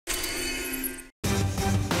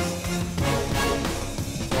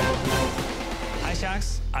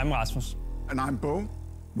Sharks. I'm Rasmus. And I'm Bo.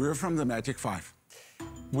 We're from TheMagic5.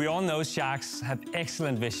 We all know sharks have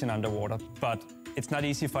excellent vision underwater, but it's not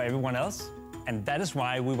easy for everyone else, and that is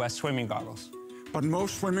why we wear swimming goggles. But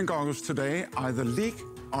most swimming goggles today either leak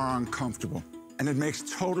or are uncomfortable. And it makes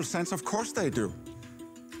total sense, of course they do.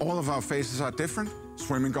 All of our faces are different.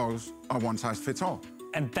 Swimming goggles are one size fits all.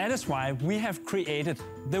 And that is why we have created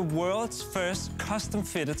the world's first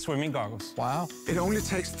custom-fitted swimming goggles. Wow. It only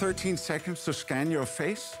takes 13 seconds to scan your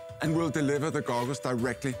face, and we'll deliver the goggles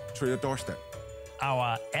directly to your doorstep.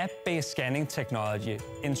 Our app-based scanning technology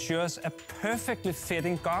ensures a perfectly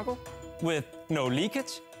fitting goggle with no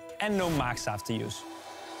leakage and no marks after use.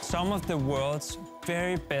 Some of the world's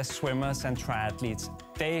very best swimmers and triathletes,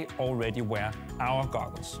 they already wear our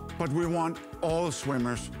goggles. But we want all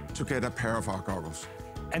swimmers to get a pair of our goggles.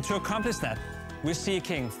 And to accomplish that, we're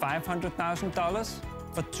seeking $500,000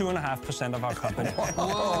 for 2.5% of our company.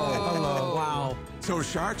 Whoa. Wow. So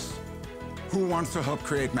sharks, who wants to help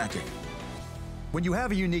create magic? When you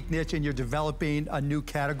have a unique niche and you're developing a new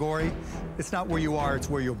category, it's not where you are, it's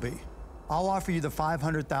where you'll be. I'll offer you the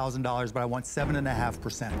 $500,000, but I want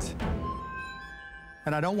 7.5%.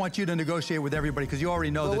 And I don't want you to negotiate with everybody because you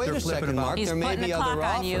already know that they're flipping about. Mark. He's There may putting be a other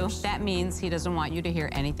clock on you. offers. That means he doesn't want you to hear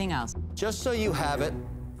anything else. Just so you have it,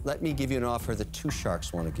 let me give you an offer that two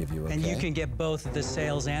sharks want to give you, okay? And you can get both the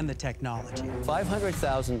sales and the technology.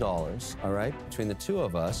 $500,000, all right, between the two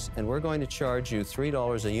of us, and we're going to charge you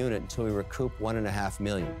 $3 a unit until we recoup $1.5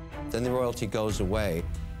 million. Then the royalty goes away,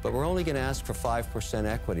 but we're only going to ask for 5%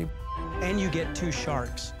 equity. And you get two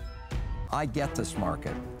sharks. I get this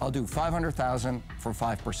market. I'll do $500,000 for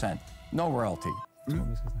 5%. No royalty.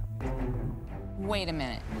 Wait a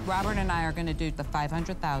minute. Robert and I are going to do the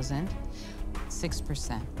 $500,000,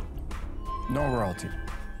 6%. No royalty.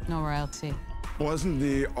 No royalty. Wasn't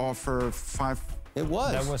the offer It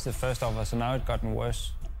was. That was the first offer, so now it's gotten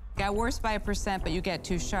worse. Got worse by 1%, but you get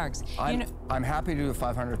two sharks. I'm happy to do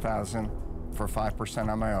 $500,000 for 5%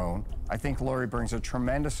 on my own. I think Lori brings a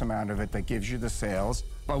tremendous amount of it that gives you the sales,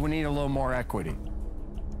 but we need a little more equity.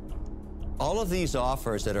 All of these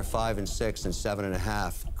offers that are 5 and 6 and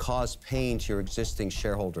 7.5 cause pain to your existing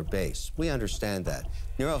shareholder base. We understand that.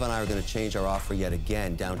 Nirav and I are going to change our offer yet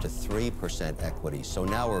again down to 3% equity. So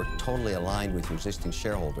now we're totally aligned with your existing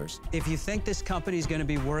shareholders. If you think this company is going to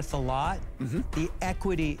be worth a lot, the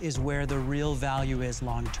equity is where the real value is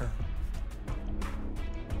long term.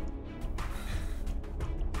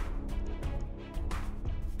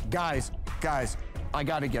 Guys, I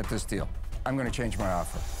got to get this deal. I'm going to change my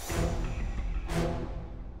offer.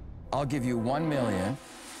 I'll give you $1 million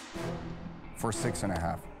for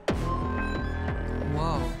 6.5.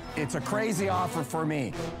 Whoa. It's a crazy offer for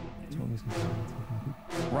me.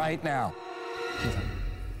 Right now.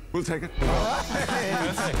 We'll take it. Wow.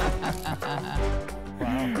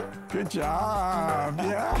 Good job.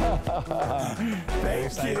 Yeah.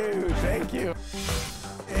 Thank you.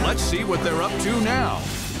 Let's see what they're up to now.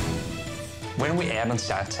 When we aired on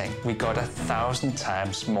Shark Tank, we got 1,000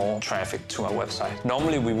 times more traffic to our website.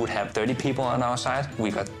 Normally, we would have 30 people on our site.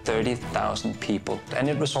 We got 30,000 people, and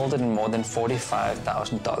it resulted in more than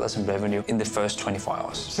 $45,000 in revenue in the first 24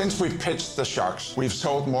 hours. Since we pitched the sharks, we've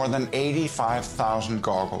sold more than 85,000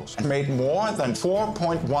 goggles and made more than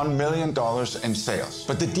 $4.1 million in sales.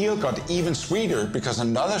 But the deal got even sweeter because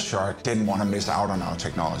another shark didn't want to miss out on our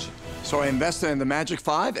technology. So I invested in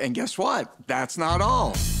TheMagic5, and guess what? That's not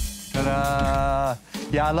all. Ta-da!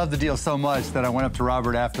 Yeah, I love the deal so much that I went up to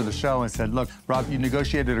Robert after the show and said, look, Rob, you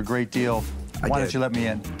negotiated a great deal. Why don't you let me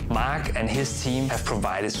in? Mark and his team have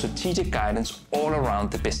provided strategic guidance all around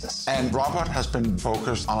the business. And Robert has been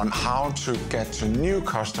focused on how to get to new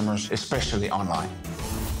customers, especially online.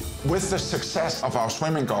 With the success of our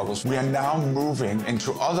swimming goggles, we are now moving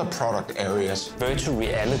into other product areas. Virtual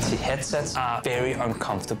reality headsets are very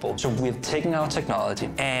uncomfortable. So we've taken our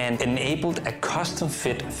technology and enabled a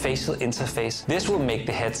custom-fit facial interface. This will make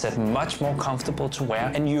the headset much more comfortable to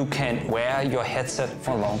wear, and you can wear your headset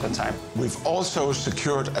for a longer time. We've also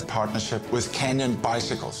secured a partnership with Canyon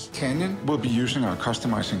Bicycles. Canyon will be using our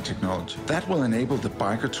customizing technology. That will enable the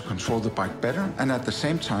biker to control the bike better and at the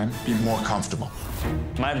same time be more comfortable.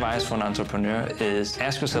 My advice for an entrepreneur is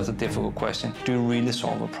ask yourself the difficult question. Do you really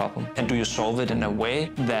solve a problem? And do you solve it in a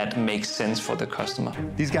way that makes sense for the customer?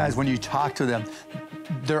 These guys, when you talk to them,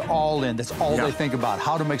 they're all in. That's all they think about.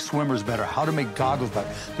 How to make swimmers better, how to make goggles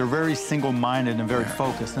better. They're very single-minded and very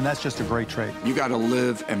focused, and that's just a great trait. You got to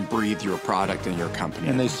live and breathe your product and your company.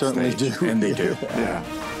 And they certainly do. And they do, yeah.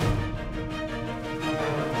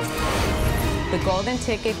 The golden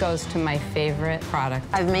ticket goes to my favorite product.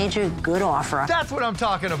 I've made you a good offer. That's what I'm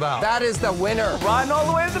talking about. That is the winner. Riding all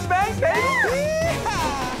the way to the bank, baby!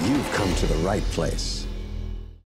 you've come to the right place.